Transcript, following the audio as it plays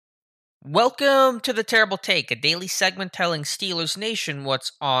Welcome to The Terrible Take, a daily segment telling Steelers Nation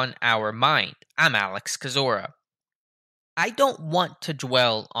what's on our mind. I'm Alex Kozora. I don't want to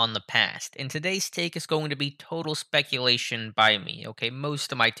dwell on the past, and today's take is going to be total speculation by me, okay?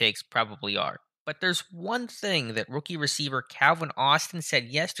 Most of my takes probably are. But there's one thing that rookie receiver Calvin Austin said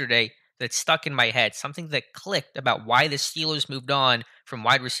yesterday that stuck in my head, something that clicked about why the Steelers moved on from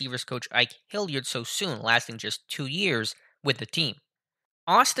wide receivers coach Ike Hilliard so soon, lasting just 2 years with the team.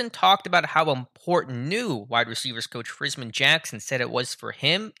 Austin talked about how important new wide receivers coach Frisman Jackson said it was for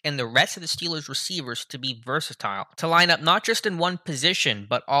him and the rest of the Steelers receivers to be versatile, to line up not just in one position,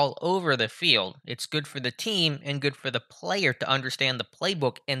 but all over the field. It's good for the team and good for the player to understand the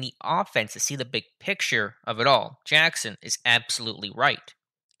playbook and the offense to see the big picture of it all. Jackson is absolutely right.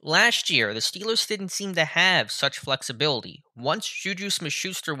 Last year, the Steelers didn't seem to have such flexibility. Once Juju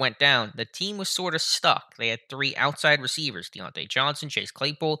Smith-Schuster went down, the team was sort of stuck. They had three outside receivers, Deontay Johnson, Chase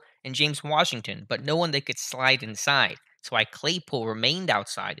Claypool, and James Washington, but no one they could slide inside. That's why Claypool remained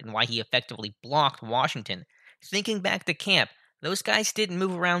outside and why he effectively blocked Washington. Thinking back to camp, those guys didn't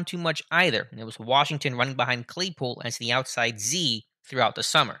move around too much either, and it was Washington running behind Claypool as the outside Z throughout the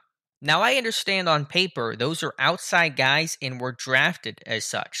summer. Now, I understand on paper those are outside guys and were drafted as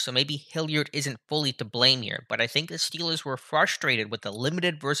such, so maybe Hilliard isn't fully to blame here, but I think the Steelers were frustrated with the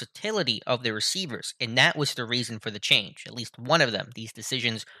limited versatility of their receivers, and that was the reason for the change. At least one of them. These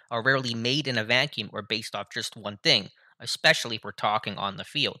decisions are rarely made in a vacuum or based off just one thing, especially if we're talking on the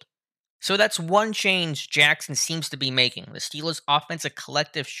field. So that's one change Jackson seems to be making. The Steelers' offensive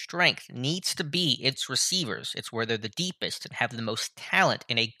collective strength needs to be its receivers. It's where they're the deepest and have the most talent,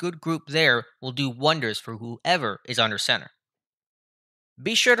 and a good group there will do wonders for whoever is under center.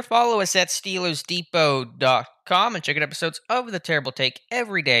 Be sure to follow us at SteelersDepot.com and check out episodes of The Terrible Take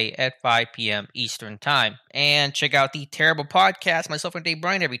every day at 5 p.m. Eastern Time. And check out The Terrible Podcast, myself and Dave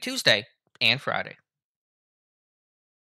Bryan, every Tuesday and Friday.